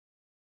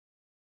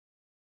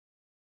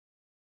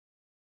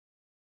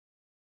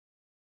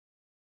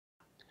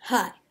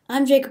Hi,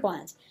 I'm Jacob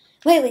Lyons.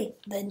 Lately,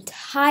 the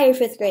entire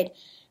 5th grade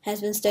has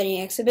been studying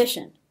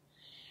exhibition.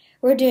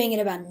 We're doing it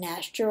about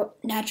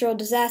natural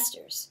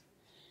disasters.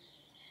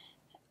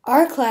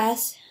 Our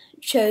class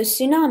chose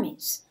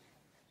tsunamis.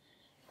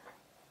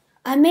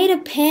 I made a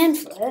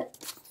pamphlet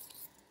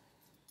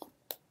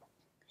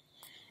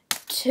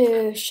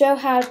to show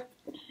how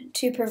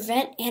to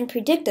prevent and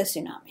predict a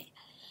tsunami,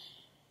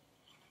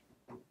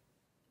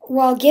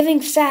 while giving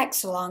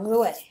facts along the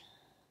way.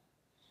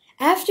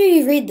 After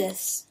you read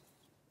this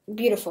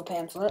beautiful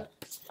pamphlet,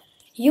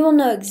 you will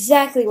know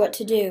exactly what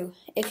to do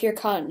if you're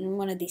caught in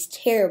one of these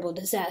terrible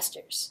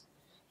disasters.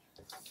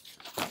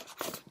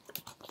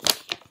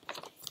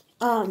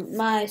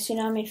 My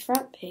tsunami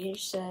front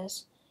page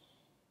says,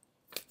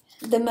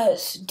 the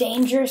most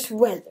dangerous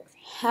weather,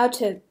 how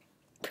to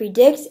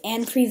predict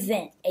and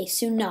prevent a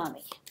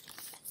tsunami.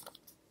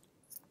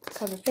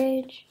 Cover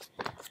page.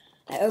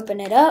 I open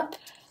it up.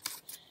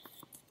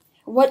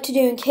 What to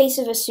do in case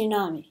of a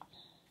tsunami.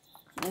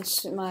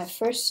 That's my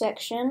first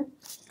section.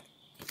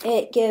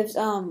 It gives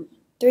 3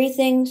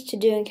 things to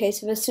do in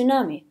case of a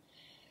tsunami.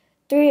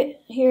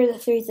 Here are the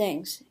 3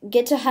 things.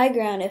 Get to high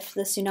ground if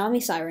the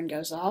tsunami siren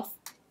goes off.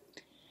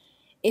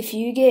 If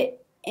you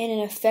get in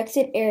an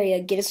affected area,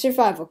 get a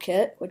survival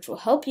kit, which will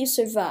help you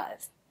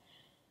survive,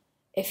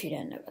 if you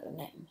didn't know by the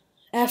name.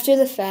 After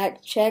the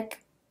fact,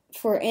 check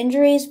for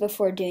injuries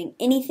before doing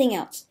anything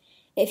else.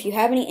 If you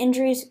have any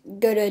injuries,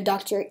 go to a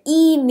doctor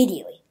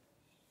immediately.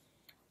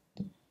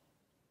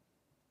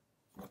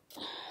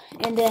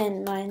 And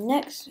then my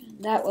next,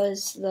 that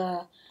was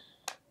the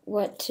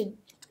what to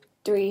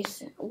do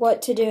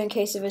in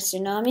case of a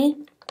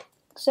tsunami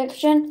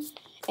section.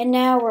 And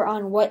now we're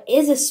on what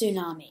is a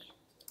tsunami.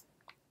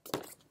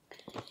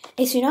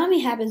 A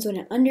tsunami happens when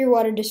an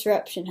underwater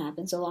disruption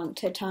happens along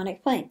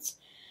tectonic plates.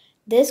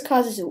 This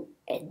causes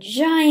a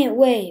giant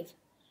wave.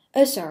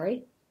 Oh,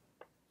 sorry.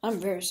 I'm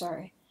very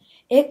sorry.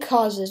 It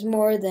causes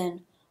more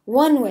than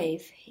one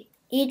wave,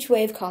 each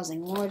wave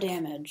causing more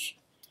damage.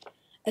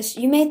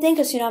 You may think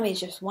a tsunami is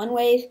just one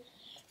wave,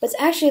 but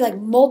it's actually like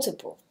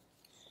multiple.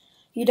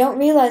 You don't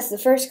realize the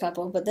first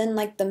couple, but then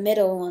like the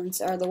middle ones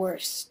are the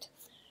worst.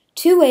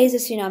 2 ways a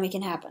tsunami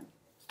can happen.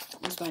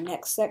 That's my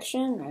next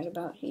section, right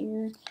about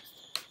here.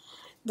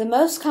 The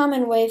most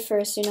common way for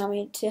a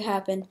tsunami to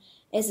happen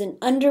is an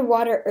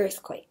underwater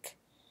earthquake.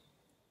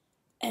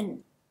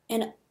 An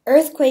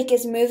earthquake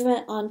is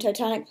movement on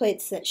tectonic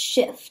plates that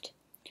shift.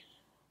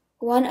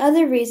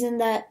 Another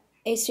reason a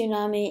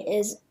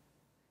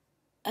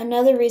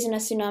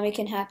tsunami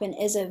can happen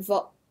is an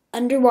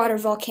underwater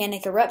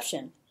volcanic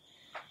eruption.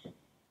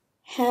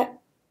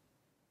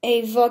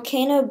 A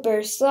volcano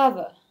bursts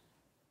lava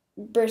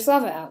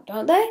out,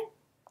 don't they?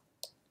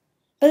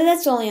 But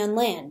that's only on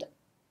land.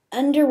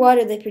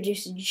 Underwater, they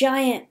produce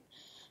giant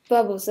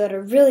bubbles that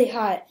are really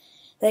hot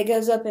that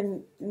goes up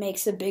and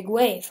makes a big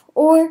wave,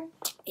 or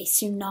a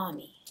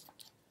tsunami.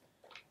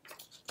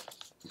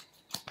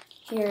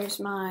 Here's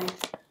my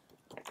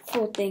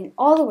full thing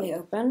all the way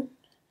open.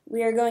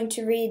 We are going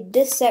to read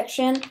this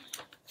section,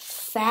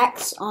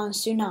 Facts on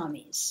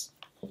Tsunamis.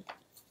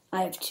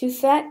 I have 2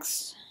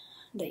 facts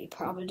that you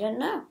probably didn't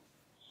know.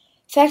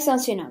 Facts on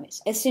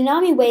tsunamis. A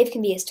tsunami wave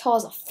can be as tall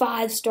as a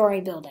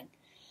 5-story building.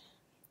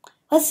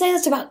 Let's say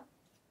that's about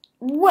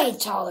way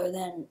taller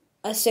than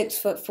a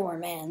 6'4"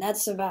 man.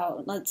 That's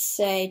about, let's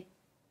say,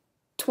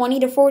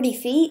 20 to 40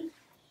 feet.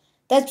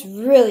 That's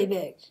really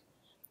big.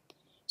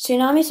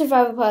 Tsunami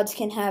survival pods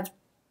can have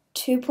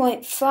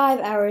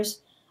 2.5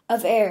 hours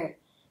of air.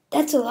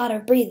 That's a lot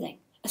of breathing.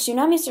 A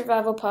tsunami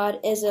survival pod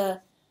is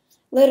a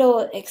little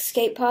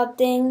escape pod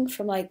thing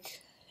from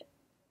like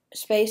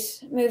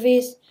space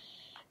movies.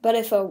 But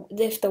if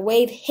the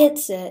wave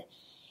hits it,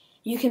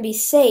 you can be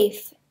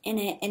safe in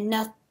it and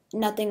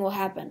nothing will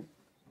happen.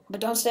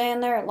 But don't stay in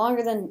there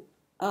longer than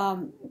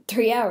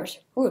 3 hours.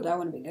 Ooh, that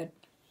wouldn't be good.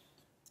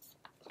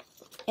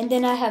 And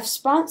then I have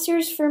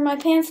sponsors for my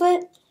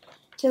pamphlet.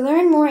 To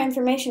learn more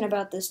information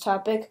about this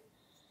topic,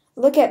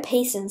 look at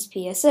Payson's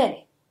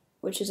PSA,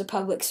 which is a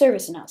public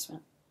service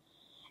announcement.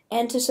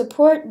 And to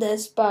support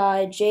this,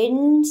 buy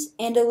Jaden's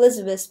and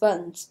Elizabeth's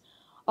buttons.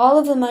 All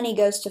of the money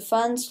goes to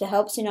funds to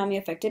help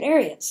tsunami-affected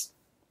areas.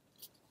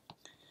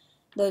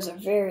 That's a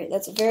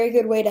very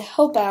good way to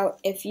help out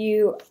if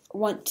you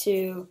want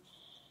to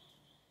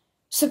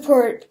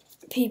support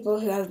people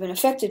who have been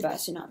affected by a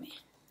tsunami.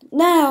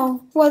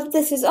 Now, what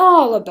this is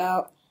all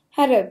about,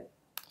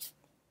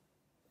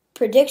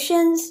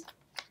 predictions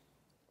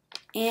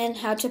and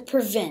how to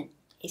prevent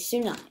a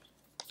tsunami.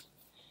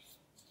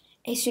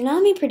 A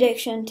tsunami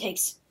prediction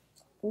takes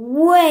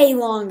way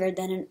longer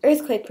than an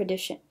earthquake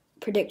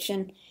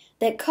prediction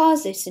that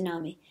caused a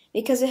tsunami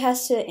because it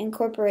has to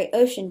incorporate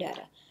ocean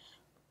data.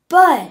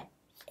 But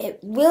it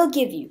will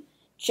give you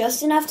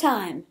just enough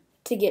time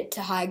to get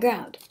to high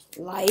ground,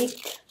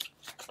 like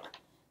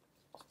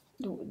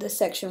the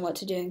section what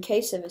to do in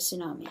case of a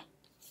tsunami.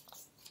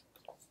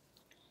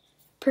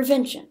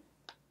 Prevention.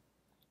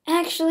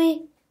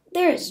 Actually,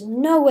 there is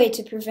no way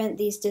to prevent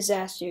these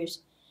disasters,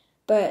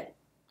 but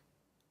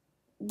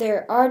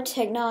there are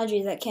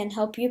technologies that can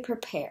help you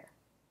prepare.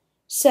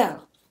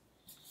 So,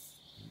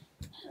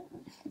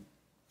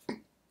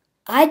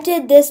 I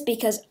did this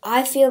because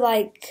I feel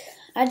like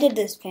I did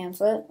this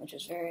pamphlet, which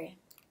is very,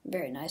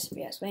 very nice if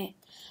you ask me.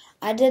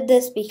 I did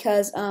this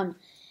because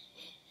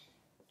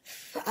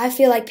I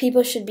feel like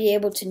people should be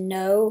able to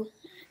know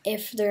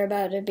if they're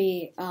about to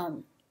be,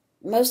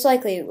 most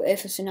likely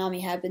if a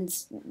tsunami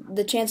happens,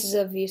 the chances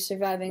of you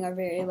surviving are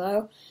very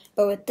low.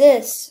 But with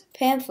this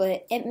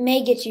pamphlet, it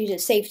may get you to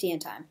safety in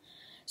time.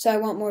 So I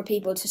want more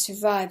people to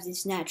survive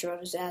these natural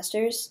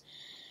disasters.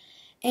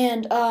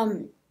 And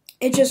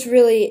it just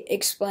really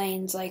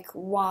explains like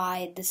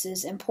why this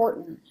is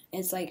important.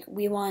 It's like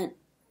we want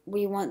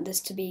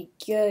this to be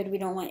good. We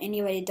don't want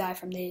anybody to die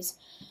from these.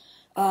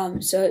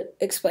 So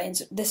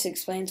this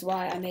explains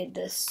why I made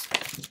this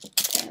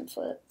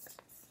pamphlet.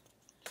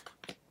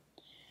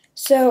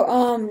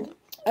 So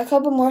a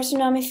couple more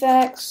tsunami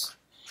facts.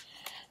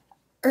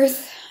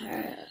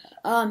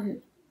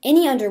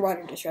 Any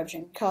underwater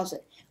disruption can cause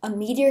it. A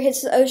meteor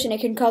hits the ocean,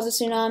 it can cause a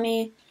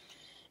tsunami.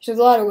 There's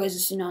a lot of ways a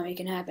tsunami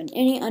can happen.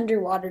 Any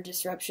underwater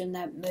disruption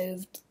that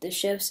moved the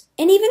ships,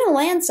 and even a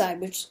landslide,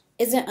 which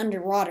isn't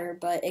underwater,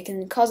 but it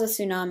can cause a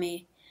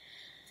tsunami.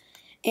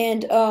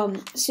 And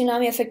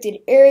tsunami-affected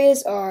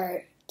areas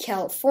are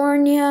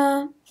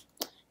California,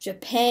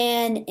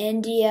 Japan,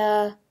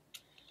 India,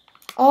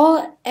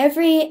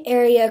 every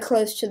area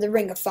close to the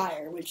Ring of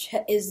Fire, which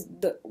is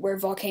where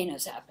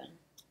volcanoes happen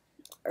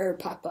or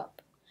pop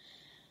up.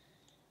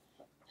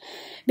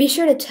 Be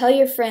sure to tell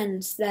your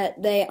friends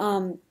that they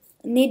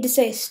need to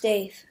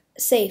stay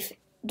safe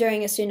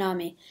during a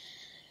tsunami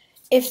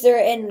if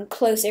they're in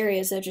close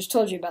areas I just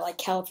told you about, like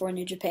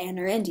California, Japan,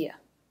 or India.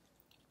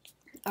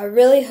 I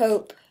really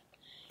hope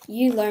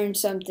you learned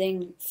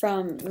something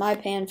from my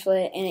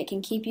pamphlet and it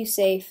can keep you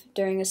safe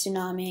during a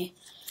tsunami.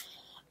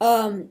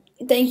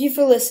 Thank you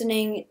for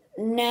listening.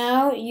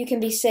 Now you can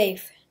be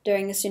safe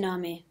during a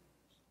tsunami.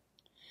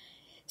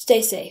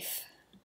 Stay safe.